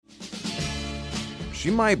She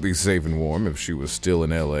might be safe and warm if she was still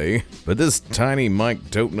in L.A., but this tiny Mike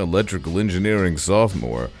Toten electrical engineering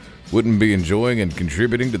sophomore wouldn't be enjoying and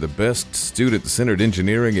contributing to the best student-centered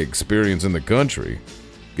engineering experience in the country.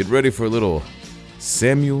 Get ready for a little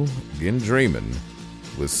Samuel Gendreman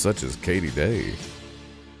with such as Katie Day.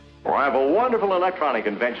 Well, I have a wonderful electronic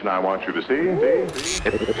invention I want you to see.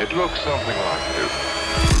 It looks something like this.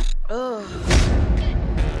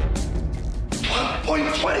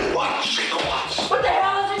 1.21 gigawatts. What the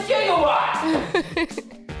hell is a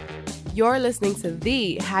gigawatt? You're listening to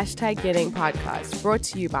the #Getting podcast, brought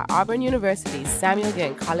to you by Auburn University's Samuel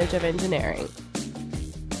Ginn College of Engineering.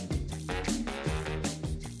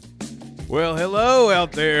 Well, hello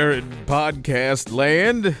out there in podcast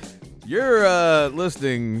land. You're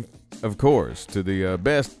listening, of course, to the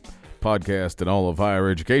best podcast in all of higher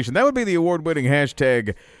education. That would be the award-winning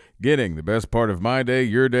 #Getting, the best part of my day,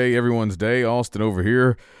 your day, everyone's day. Austin over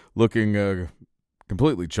here looking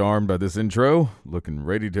completely charmed by this intro, looking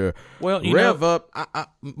ready to rev up.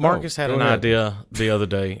 Marcus had an idea the other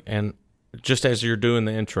day, and just as you're doing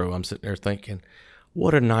the intro, I'm sitting there thinking,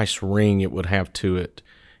 what a nice ring it would have to it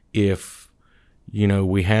if,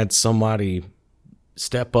 we had somebody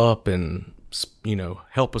step up and,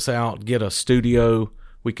 help us out, get a studio.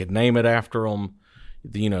 We could name it after them.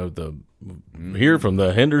 Hear from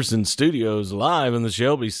the Henderson Studios live in the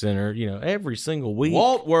Shelby Center, every single week.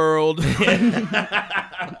 Walt World.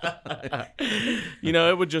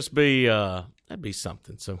 It would just be, that'd be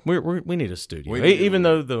something. So we need a studio. Even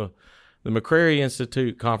though the McCrary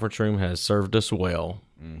Institute conference room has served us well,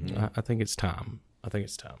 I think it's time.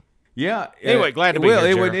 Yeah. Anyway, glad to be here,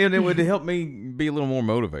 it would help me be a little more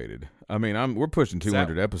motivated. I mean, we're pushing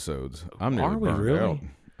 200 episodes. I'm nearly burned really? out.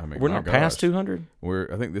 I mean, We're not past 200?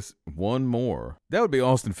 I think this one more. That would be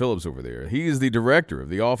Austin Phillips over there. He is the director of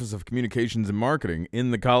the Office of Communications and Marketing in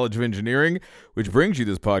the College of Engineering, which brings you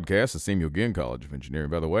this podcast, the Samuel Ginn College of Engineering,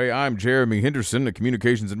 by the way. I'm Jeremy Henderson, a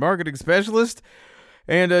communications and marketing specialist,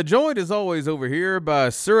 and joined as always over here by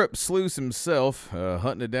Syrup Sluice himself,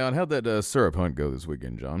 hunting it down. How'd that syrup hunt go this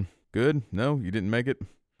weekend, John? Good? No? You didn't make it?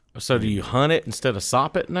 So do you hunt it instead of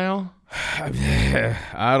sop it now?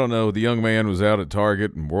 I don't know. The young man was out at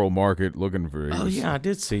Target and World Market looking for. I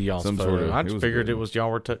did see y'all's some photo. sort of. I just figured good. it was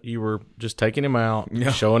y'all were you were just taking him out,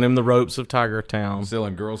 showing him the ropes of Tiger Town,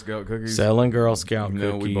 selling Girl Scout cookies. Selling Girl Scout cookies.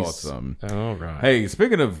 No, we bought some. All right. Hey,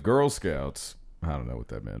 speaking of Girl Scouts, I don't know what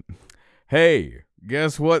that meant. Hey,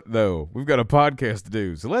 guess what though? We've got a podcast to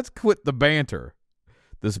do, so let's quit the banter,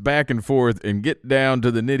 this back and forth, and get down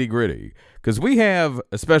to the nitty gritty. Because we have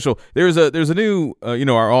a special. There's a new.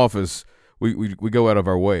 Our office. We go out of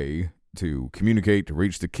our way to communicate, to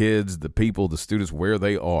reach the kids, the people, the students where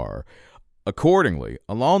they are. Accordingly,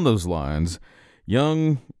 along those lines,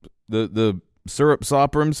 the syrup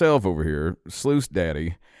sopper himself over here, Sluice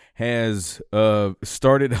Daddy, has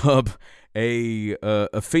started up a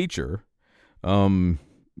feature,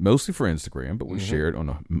 mostly for Instagram, but we share it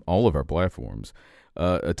on all of our platforms.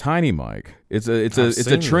 A tiny mic. It's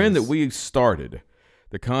a trend that we started.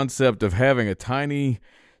 The concept of having a tiny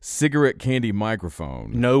cigarette candy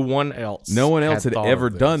microphone. No one else had ever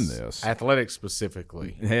done this. Athletics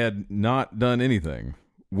specifically had not done anything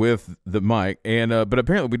with the mic, and but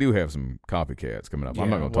apparently we do have some copycats coming up. I'm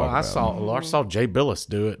not going to talk about them. I saw Jay Billis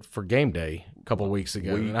do it for game day a couple of weeks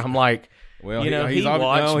ago, and I'm like, well, he's he's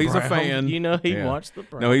a fan. He watched the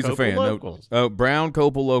Brown. No, he's a fan. Locals. Brown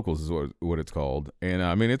Copal Locals is what it's called, and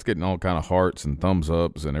I mean it's getting all kind of hearts and thumbs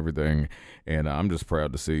ups and everything, and I'm just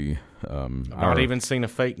proud to see. Not even seen a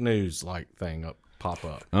fake news thing pop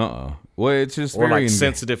up. Well, it's just or very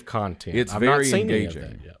sensitive content. It's I've very not seen engaging,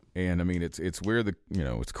 any of that yet. And I mean it's where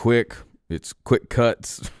it's quick. It's quick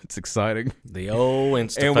cuts. It's exciting. The old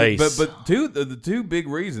Insta face. But the two big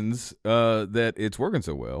reasons that it's working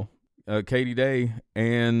so well. Katie Day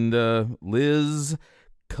and Liz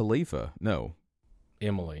Khalifa. No.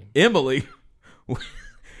 Emily.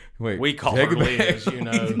 Wait. We call her Liz,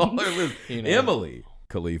 Emily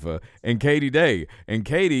Khalifa and Katie Day. And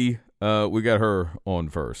Katie, we got her on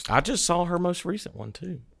first. I just saw her most recent one,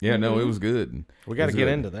 too. Yeah, no, it was good. We got to get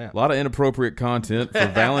into that. A lot of inappropriate content for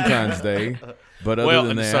Valentine's Day. But other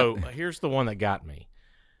than that. So here's the one that got me.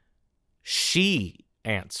 She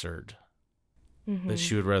answered that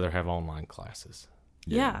she would rather have online classes.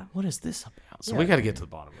 Yeah. What is this about? So we got to get to the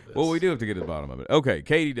bottom of this. Well, we do have to get to the bottom of it. Okay,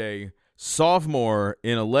 Katie Day, sophomore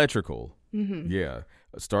in electrical. Yeah.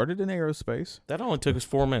 Started in aerospace. That only took us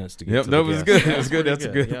 4 minutes to get Yep, to that the was guest. good. That was good. That's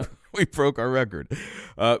good. good. We broke our record.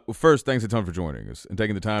 First, thanks a ton for joining us and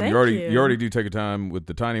taking the time. Thank You already do take a time with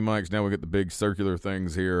the tiny mics. Now we get the big circular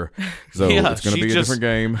things here, so Yeah, it's going to she be a just- different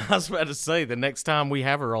game. I was about to say, the next time we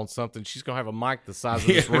have her on something, she's going to have a mic the size of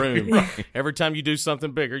this room. Every time you do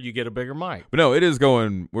something bigger, you get a bigger mic. But no, it is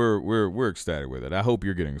going. We're ecstatic with it. I hope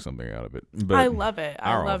you're getting something out of it. But I love it.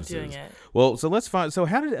 I our love offices. doing it. Well, so let's find. So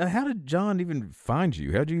how did John even find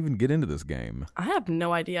you? How did you even get into this game? I have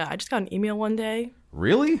no idea. I just got an email one day.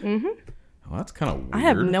 Really? Mm-hmm. Well, that's kind of weird. I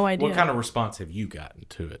have no idea. What kind of response have you gotten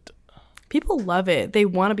to it? People love it. They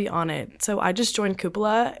want to be on it. So I just joined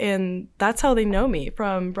Cupola, and that's how they know me,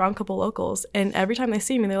 from Brown Couple Locals. And every time they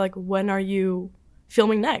see me, they're like, when are you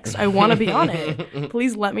filming next? I want to be on it.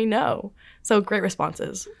 Please let me know. So great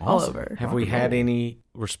responses all over. Have we had any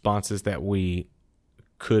responses that we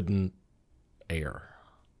couldn't air?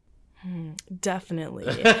 Definitely.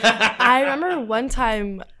 I remember one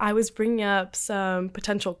time I was bringing up some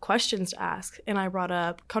potential questions to ask, and I brought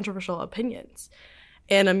up controversial opinions.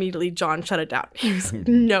 And immediately John shut it down. He was like,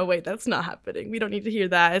 no, wait, that's not happening. We don't need to hear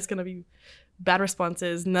that. It's going to be bad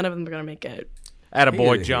responses. None of them are going to make it.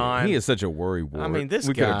 Attaboy, John. He is such a worry wart. I mean, this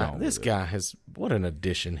We could've gone guy. with This it. guy has what an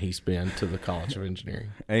addition he's been to the College of Engineering.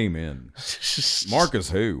 Amen. Marcus,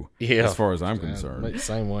 who? Yeah. As far as I'm concerned.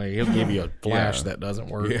 Same way, he'll give you a flash Yeah. that doesn't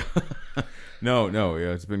work. Yeah. No, yeah,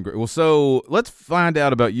 it's been great. Well, so let's find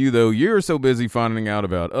out about you, though. You're so busy finding out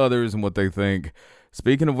about others and what they think.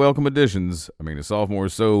 Speaking of welcome additions, I mean, a sophomore.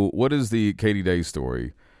 So, what is the Katie Day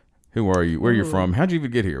story? Who are you? Where are you from? How'd you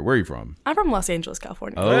even get here? Where are you from? I'm from Los Angeles,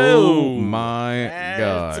 California. Oh my That's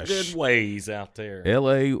gosh. a good ways out there.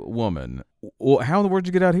 L.A. woman. Well, how in the world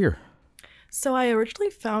did you get out here? So I originally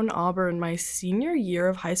found Auburn my senior year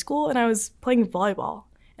of high school, and I was playing volleyball,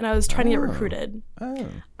 and I was trying to get recruited. Oh.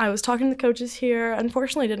 I was talking to the coaches here.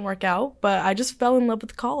 Unfortunately, it didn't work out, but I just fell in love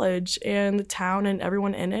with the college and the town and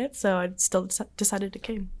everyone in it, so I still decided to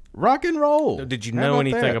come. Rock and roll. Did you How know about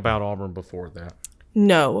anything that? about Auburn before that?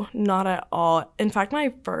 No, not at all. In fact,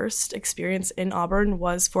 my first experience in Auburn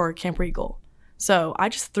was for Camp Regal. So I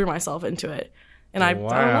just threw myself into it, and I fell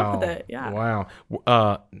in love with it. Yeah. Wow.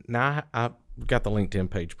 Now I've got the LinkedIn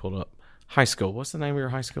page pulled up. High school. What's the name of your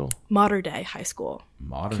high school? Mater Day High School.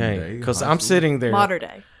 Modern Okay. day. Because high I'm school? sitting there. Mater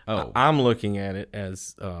Day. Oh. I'm looking at it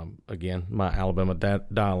as, again, my Alabama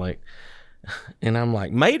dialect. And I'm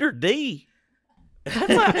like, Mater D. That's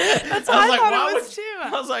what I thought it was too.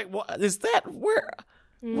 I was like, what is that? Where?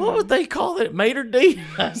 What would they call it? Mater D?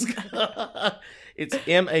 It's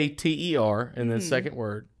Mater and then second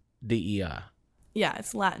word DEI. Yeah,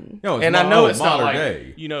 it's Latin. No, it's And I mo- know oh, it's not modern like,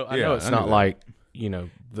 day. you know, I Yeah, know it's I knew not that. like, you know,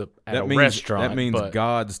 at a restaurant. That means but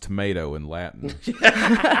God's tomato in Latin.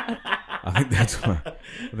 I think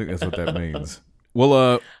that's what that means.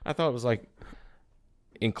 Well, I thought it was like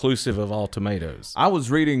inclusive of all tomatoes. I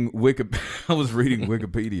was reading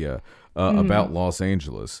Wikipedia about Los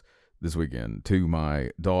Angeles this weekend to my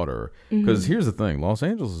daughter, because here's the thing: Los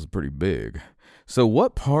Angeles is pretty big. So,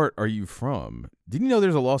 what part are you from? Did you know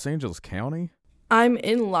there's a Los Angeles County? I'm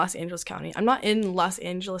in Los Angeles County. I'm not in Los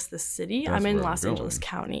Angeles, the city. That's I'm in where I'm Los going. Angeles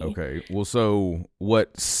County. Okay. Well, so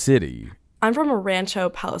what city? I'm from Rancho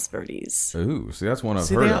Palos Verdes. Ooh, see, that's one I've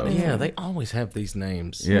See, heard they, of. yeah, they always have these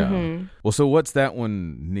names. Yeah. Well, so what's that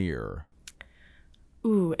one near?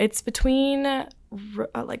 Ooh, it's between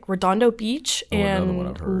like Redondo Beach another one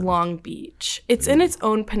I've and heard. Long Beach. It's in its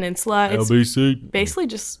own peninsula. It's LBC. basically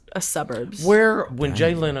just a suburbs. Where, when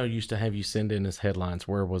Jay Leno used to have you send in his headlines,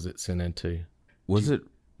 where was it sent into? Was it?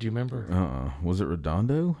 Do you remember? Was it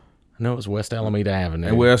Redondo? I know it was West Alameda Avenue.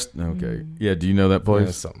 And West. Okay. Yeah. Do you know that Yeah,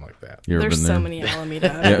 place? something like that. You ever There's been so there? many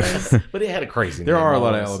Alameda Avenues. But it had a crazy There name. are a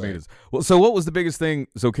lot of I'll say. Alamedas. Well, so what was the biggest thing?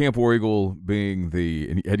 So Camp War Eagle being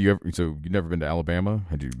had you ever? So you've never been to Alabama?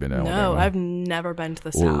 Had you been to Alabama? No, I've never been to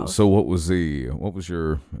the Well, South. so what was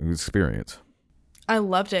your experience? I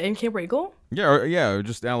loved it. In Camp Regal? Yeah,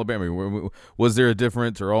 just Alabama. Was there a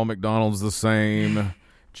difference? Are all McDonald's the same?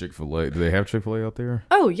 Chick-fil-A. Do they have Chick-fil-A out there?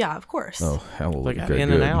 Oh, yeah, of course. Oh, hallelujah. They got Okay, In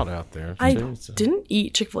good. and Out out there. I too, so. didn't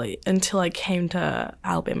eat Chick-fil-A until I came to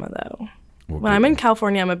Alabama, though. Well, When good. I'm in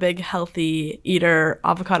California, I'm a big healthy eater,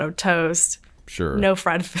 avocado toast, Sure. no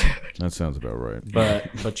fried food. That sounds about right.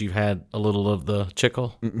 But you've had a little of the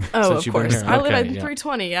chickle. Oh, Since of you've been course. here. I live Okay, at yeah.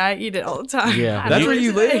 320. I eat it all the time. Yeah. I That's do where it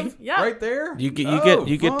you today. live? Yeah. Right there? You get Oh,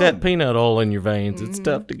 you get fun. that peanut oil in your veins. It's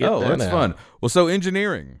tough to get Oh, that that's out. fun. Well, so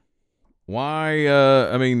engineering. Why?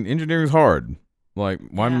 I mean, engineering's hard. Like,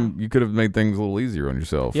 why? You could have made things a little easier on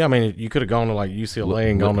yourself. Yeah, I mean, you could have gone to like UCLA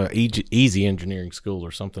and gone to easy engineering school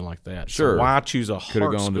or something like that. So Sure. why choose a Could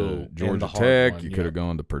have hard gone school to and Georgia the hard Tech. one? You Yeah. could have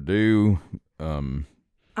gone to Purdue.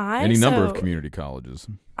 Any number of community colleges.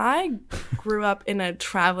 I grew up in a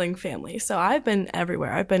traveling family, so I've been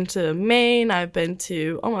everywhere. I've been to Maine. I've been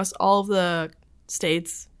to almost all of the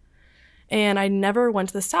states, and I never went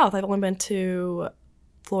to the South. I've only been to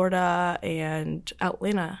Florida and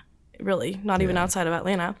Atlanta, really, not even outside of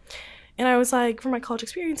Atlanta. And I was like, for my college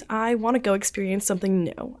experience, I want to go experience something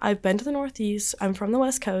new. I've been to the Northeast. I'm from the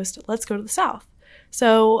West Coast. Let's go to the South.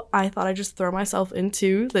 So I thought I'd just throw myself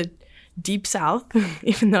into the Deep South,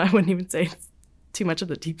 even though I wouldn't even say it's too much of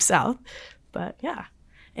the Deep South. But yeah,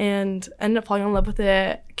 and ended up falling in love with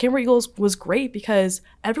it. Camp War Eagles was great because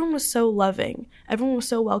everyone was so loving. Everyone was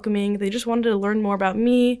so welcoming. They just wanted to learn more about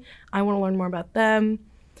me. I want to learn more about them.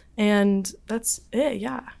 And that's it,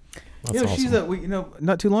 yeah. That's awesome.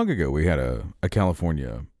 Not too long ago, we had a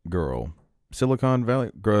California girl, Silicon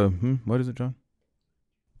Valley. What is it, John?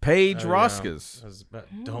 Paige Roskas.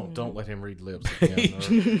 Don't let him read lips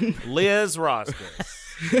again. Liz Roskas.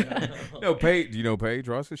 No, Paige. Do you know Paige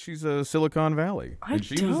Roskas? She's a Silicon Valley.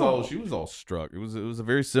 She was all struck. It was a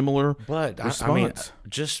very similar response. I mean,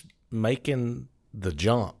 just making the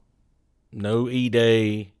jump. No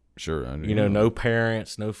E-Day. Sure. No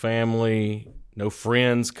parents, no family, no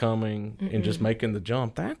friends coming, and just making the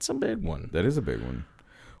jump. That's a big one. That is a big one.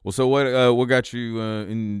 Well, so what got you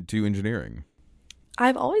into engineering?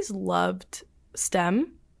 I've always loved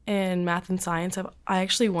STEM and math and science. I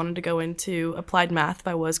actually wanted to go into applied math. If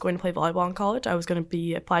I was going to play volleyball in college, I was going to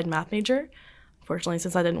be applied math major. Unfortunately,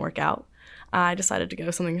 since that didn't work out, I decided to go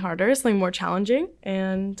something harder, something more challenging,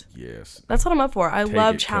 and yes, that's what I'm up for. I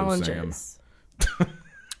love challenges.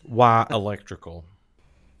 Why electrical?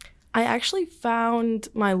 I actually found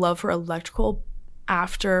my love for electrical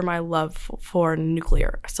after my love for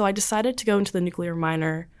nuclear. So I decided to go into the nuclear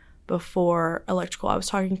minor before electrical. I was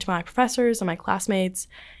talking to my professors and my classmates,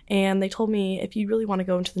 and they told me, if you really want to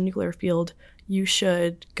go into the nuclear field, you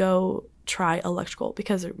should go try electrical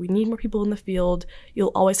because we need more people in the field.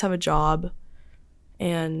 You'll always have a job,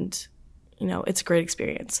 and it's a great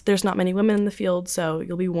experience. There's not many women in the field, so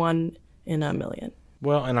you'll be one in a million.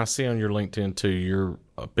 Well, and I see on your LinkedIn too, you're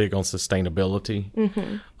big on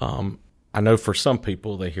sustainability. I know for some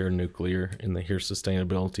people, they hear nuclear and they hear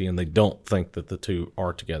sustainability and they don't think that the two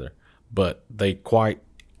are together, but they quite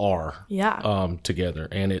are together.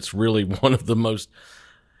 And it's really one of the most,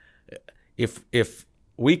 if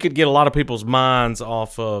we could get a lot of people's minds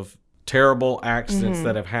off of terrible accidents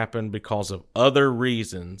that have happened because of other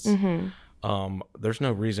reasons, there's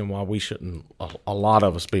no reason why we shouldn't, a lot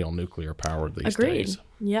of us, be on nuclear power these days.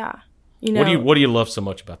 Yeah. What do you love so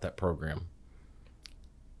much about that program?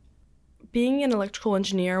 Being an electrical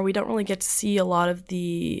engineer, we don't really get to see a lot of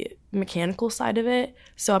the mechanical side of it.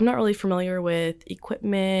 So I'm not really familiar with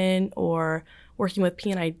equipment or working with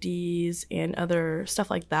P&IDs and other stuff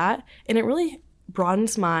like that. And it really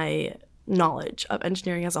broadens my knowledge of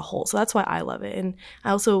engineering as a whole. So that's why I love it. And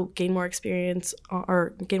I also gain more experience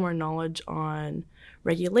or gain more knowledge on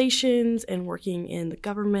regulations and working in the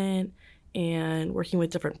government and working with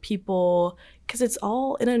different people. Because it's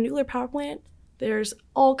all in a nuclear power plant. There's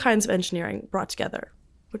all kinds of engineering brought together,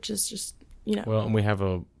 which is just, Well, and we have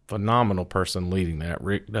a phenomenal person leading that.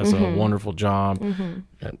 Rick does a wonderful job,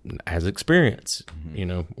 has experience,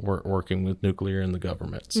 working with nuclear and the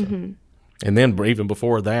government. So. And then even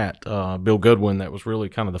before that, Bill Goodwin, that was really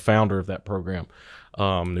kind of the founder of that program,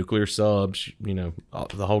 nuclear subs,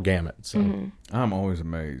 the whole gamut. So I'm always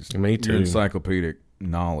amazed. Me too. Your encyclopedic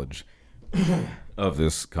knowledge of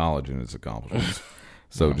this college and its accomplishments.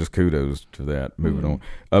 So just kudos to that. Moving on.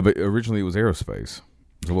 But originally it was aerospace.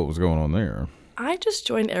 So what was going on there? I just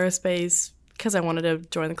joined aerospace because I wanted to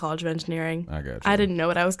join the College of Engineering. I got you. I didn't know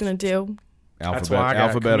what I was going to do. That's why I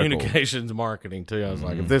got communications marketing too. I was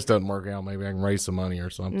like, if this doesn't work out, maybe I can raise some money or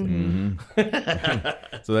something.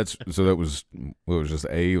 So that was just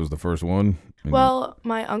A. It was the first one. Well,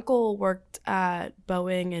 my uncle worked at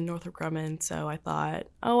Boeing and Northrop Grumman, so I thought,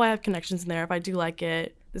 I have connections in there. If I do like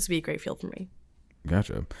it, this would be a great field for me.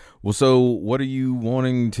 Gotcha. Well, so what are you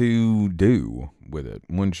wanting to do with it?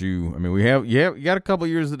 You got a couple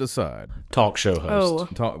years to decide. Talk show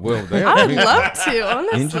host. I would love to,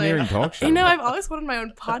 honestly. Engineering talk show. I've always wanted my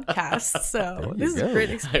own podcast, so this is a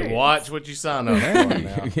great experience. Hey, watch what you sign up for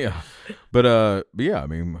now. Yeah. But yeah,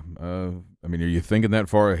 are you thinking that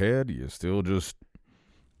far ahead? Are you still just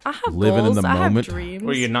I have living goals. in the I moment? Have dreams.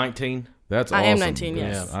 Were you 19? That's I awesome. am 19,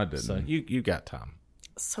 yes. Yeah, I didn't. So you got time.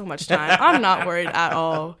 So much time. I'm not worried at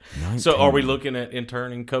all. 19. So are we looking at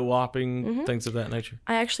interning, co-oping, things of that nature?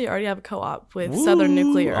 I actually already have a co-op with Southern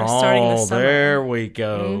Nuclear starting this summer. There we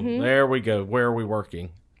go. There we go. Where are we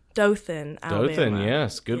working? Dothan, Alabama. Dothan,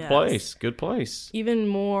 yes. Good Yes. place. Good place. Even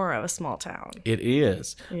more of a small town. It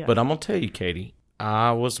is. Yeah. But I'm going to tell you, Katie,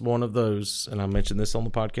 I was one of those, and I mentioned this on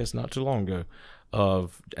the podcast not too long ago,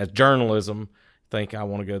 as journalism, think I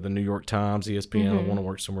want to go to the New York Times, ESPN, I want to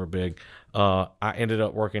work somewhere big. I ended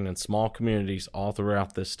up working in small communities all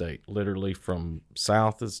throughout this state, literally from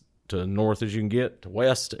south to north as you can get, to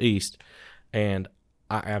west to east. And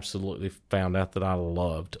I absolutely found out that I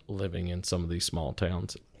loved living in some of these small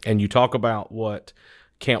towns. And you talk about what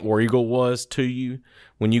Camp War Eagle was to you.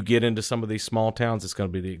 When you get into some of these small towns, it's going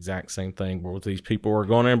to be the exact same thing where these people are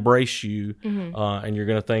going to embrace you, and you're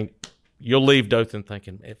going to think, you'll leave Dothan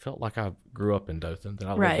thinking, it felt like I grew up in Dothan, that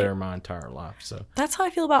I lived there my entire life. So That's how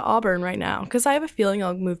I feel about Auburn right now, because I have a feeling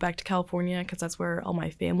I'll move back to California because that's where all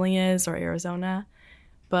my family is, or Arizona.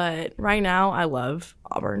 But right now, I love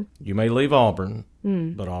Auburn. you may leave Auburn,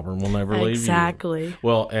 but Auburn will never leave you. Exactly.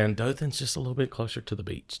 Well, and Dothan's just a little bit closer to the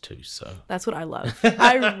beach, too. So That's what I love.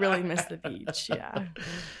 I really miss the beach. Yeah.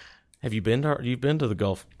 have you been to the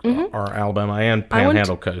Gulf or Alabama and I went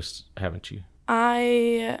Panhandle coast, haven't you?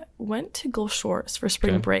 I went to Gulf Shores for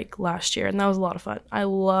spring break last year, and that was a lot of fun. I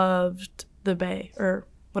loved the bay, or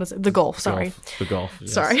what is it? The Gulf, sorry. The Gulf.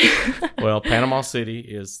 Yes. Sorry. Well, Panama City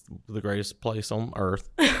is the greatest place on earth.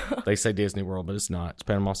 They say Disney World, but it's not. It's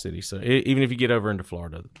Panama City. So even if you get over into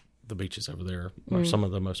Florida, the beaches over there are some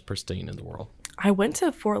of the most pristine in the world. I went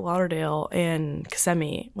to Fort Lauderdale and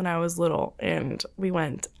Kissimmee when I was little, and we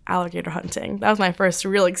went alligator hunting. That was my first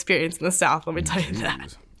real experience in the South, let me tell you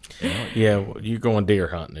that. Yeah, well, you're going deer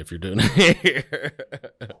hunting if you're doing it here.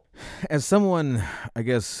 As someone, I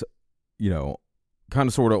guess, kind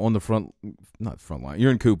of sort of on the not front line.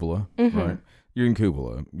 You're in Cupola, right? You're in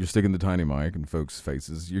Cupola. You're sticking the tiny mic in folks'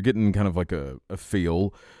 faces. You're getting kind of like a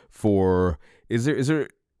feel for, is there,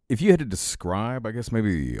 if you had to describe, I guess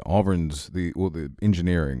maybe Auburn's, the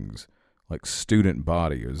engineering's like student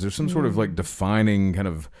body, is there some sort of like defining kind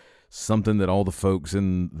of something that all the folks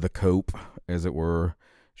in the Cope, as it were,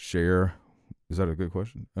 share? Is that a good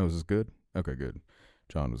question? Oh, is this good? Okay, good.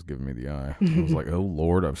 John was giving me the eye. I was like, oh,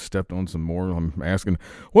 Lord, I've stepped on some more. I'm asking,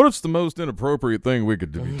 what is the most inappropriate thing we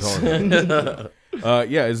could be talking about?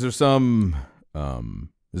 Yeah, is there something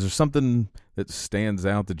that stands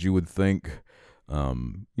out that you would think,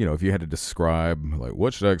 if you had to describe, like,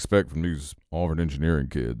 what should I expect from these Auburn engineering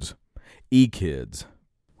kids? E-kids.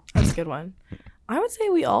 That's a good one. I would say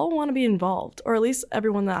we all want to be involved, or at least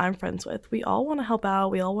everyone that I'm friends with. We all want to help out.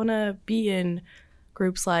 We all want to be in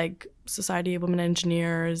groups like Society of Women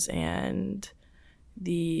Engineers and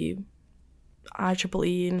the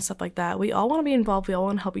IEEE and stuff like that. We all want to be involved. We all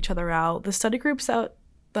want to help each other out. The study groups out,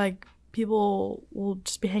 like, people will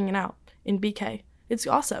just be hanging out in BK. It's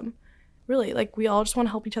awesome. Really, like, we all just want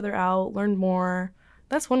to help each other out, learn more.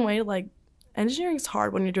 That's one way. Like, engineering is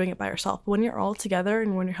hard when you're doing it by yourself. But when you're all together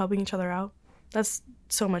and when you're helping each other out, that's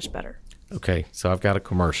so much better. Okay, so I've got a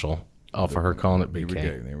commercial off of her calling it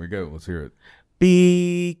BK. There we go. Let's hear it.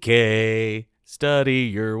 BK, study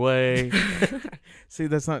your way. See,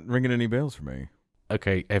 that's not ringing any bells for me.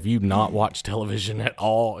 Okay, have you not watched television at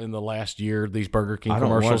all in the last year? These Burger King I don't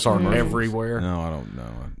commercials watch are commercials. everywhere. No, I don't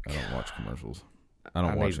know. I don't watch commercials. I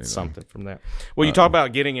don't watch need anything. something from that. Well, you talk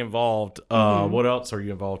about getting involved. What else are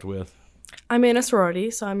you involved with? I'm in a sorority,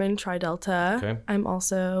 so I'm in Tri Delta. Okay. I'm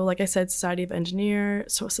also, like I said, Society of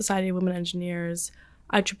Women Engineers,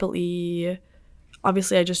 IEEE.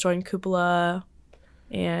 Obviously, I just joined Cupola,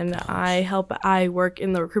 and I work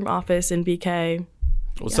in the recruitment office in BK.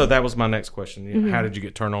 Well, so that was my next question. How did you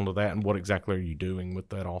get turned on to that, and what exactly are you doing with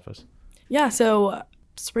that office? Yeah, so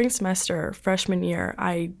spring semester, freshman year,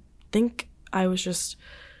 I think I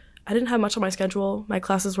didn't have much on my schedule. My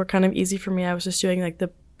classes were kind of easy for me. I was just doing like the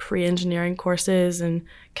pre-engineering courses and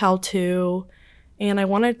Cal 2, and I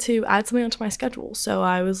wanted to add something onto my schedule. So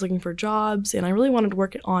I was looking for jobs, and I really wanted to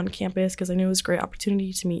work on campus because I knew it was a great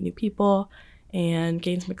opportunity to meet new people and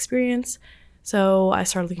gain some experience. So I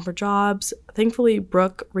started looking for jobs. Thankfully,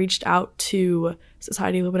 Brooke reached out to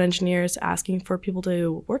Society of Women Engineers asking for people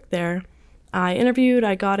to work there. I interviewed,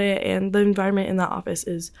 I got it, and the environment in that office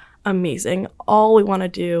is amazing. All we want to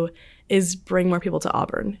do is bring more people to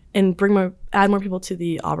Auburn and add more people to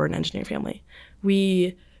the Auburn engineering family.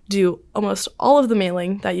 We do almost all of the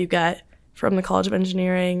mailing that you get from the College of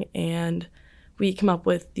Engineering, and we come up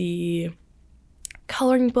with the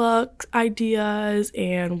coloring book ideas,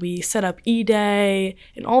 and we set up E-Day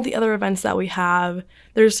and all the other events that we have.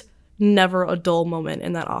 There's never a dull moment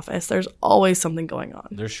in that office. There's always something going on.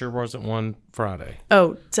 There sure wasn't one Friday.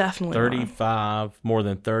 Oh, definitely. More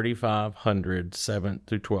than 3,500 7th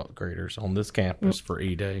through 12th graders on this campus for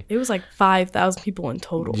E-Day. It was like 5,000 people in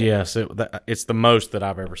total. Yes, it's the most that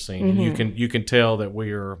I've ever seen. You can tell that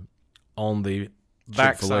we are on the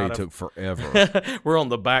backside. took forever. We're on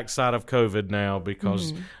the backside of COVID now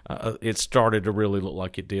because it started to really look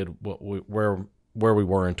like it did where we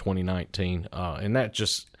were in 2019, and that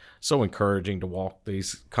just so encouraging to walk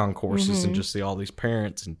these concourses and just see all these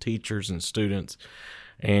parents and teachers and students.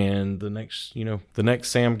 And the next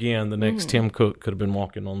Sam Ginn, the next Tim Cook could have been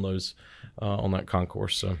walking on those on that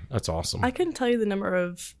concourse. So that's awesome. I couldn't tell you the number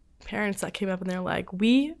of parents that came up and they're like,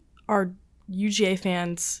 "We are UGA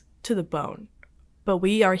fans to the bone, but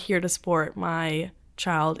we are here to support my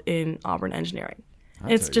child in Auburn engineering."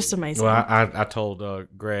 It's just amazing. Well, I told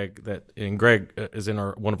Greg that, and Greg is in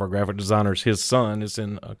one of our graphic designers. His son is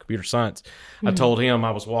in computer science. I told him I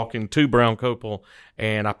was walking to Brown Copel,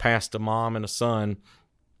 and I passed a mom and a son,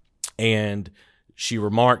 and she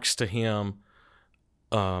remarks to him,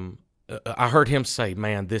 I heard him say,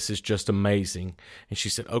 "Man, this is just amazing." And she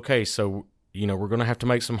said, "Okay, so we're going to have to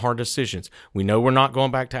make some hard decisions. We know we're not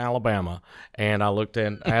going back to Alabama." And I looked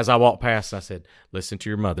as I walked past, I said, "Listen to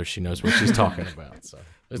your mother. She knows what she's talking about." So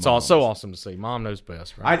it's so awesome to see. Mom knows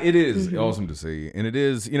best, right? It is awesome to see. And it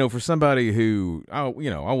is, for somebody who, I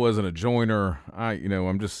wasn't a joiner.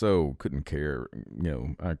 I'm just so couldn't care,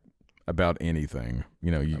 about anything,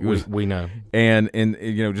 we know. And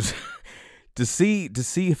just to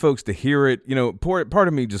see folks, to hear it, part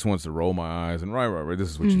of me just wants to roll my eyes and right, this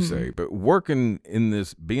is what you say. But working in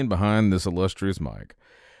this, being behind this illustrious mic,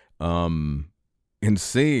 and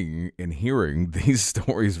seeing and hearing these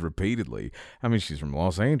stories repeatedly. I mean, she's from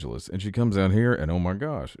Los Angeles, and she comes out here, and oh my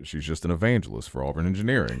gosh, she's just an evangelist for Auburn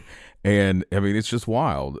Engineering. And I mean, it's just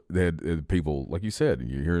wild that people, like you said,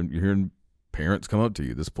 you're hearing parents come up to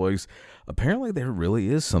you. This place, apparently, there really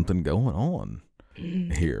is something going on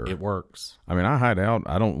here. It works. I mean, I hide out.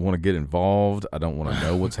 I don't want to get involved. I don't want to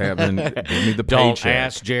know what's happening. Give me the Don't paycheck.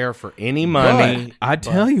 ask Jer for any money. But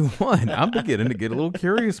tell you what, I'm beginning to get a little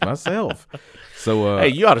curious myself. So, hey,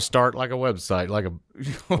 you ought to start like a website, like a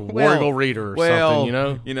War Eagle Reader or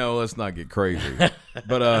something. Let's not get crazy.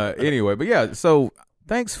 But anyway, but yeah. So,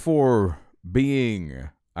 thanks for being,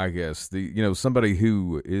 I guess, somebody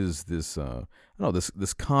who is this.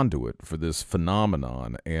 This conduit for this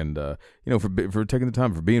phenomenon, and for taking the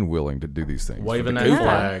time, for being willing to do these things, waving that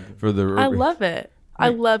flag. I love it. I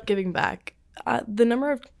love giving back. The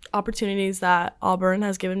number of opportunities that Auburn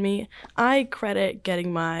has given me, I credit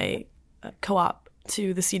getting my co-op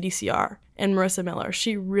to the CDCR and Marissa Miller.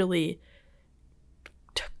 She really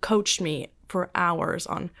coached me for hours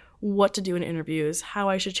on what to do in interviews, how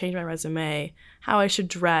I should change my resume, how I should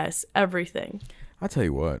dress, everything. I tell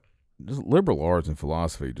you what. Just liberal arts and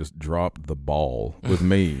philosophy just dropped the ball with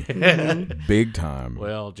me big time.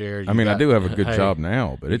 Well, Jared, I do have a good job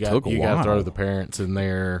now, but it took a while. You got to throw the parents in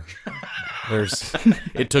there.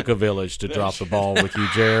 It took a village to drop the ball with you,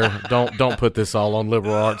 Jared. Don't put this all on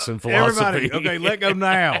liberal arts and philosophy. Everybody, okay, let go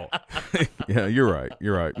now. Yeah, you're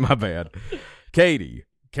right. My bad. Katie,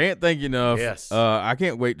 can't thank you enough. Yes. I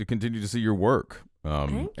can't wait to continue to see your work.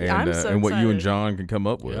 I'm so and what you and excited. John can come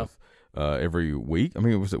up with. Yep. Every week. I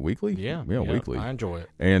mean, was it weekly? Yeah, weekly. I enjoy it.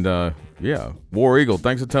 And War Eagle,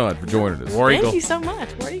 thanks a ton for joining us. Thank you so much,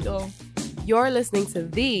 War Eagle. You're listening to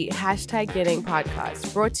the #Getting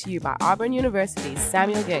podcast, brought to you by Auburn University's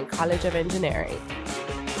Samuel Ginn College of Engineering.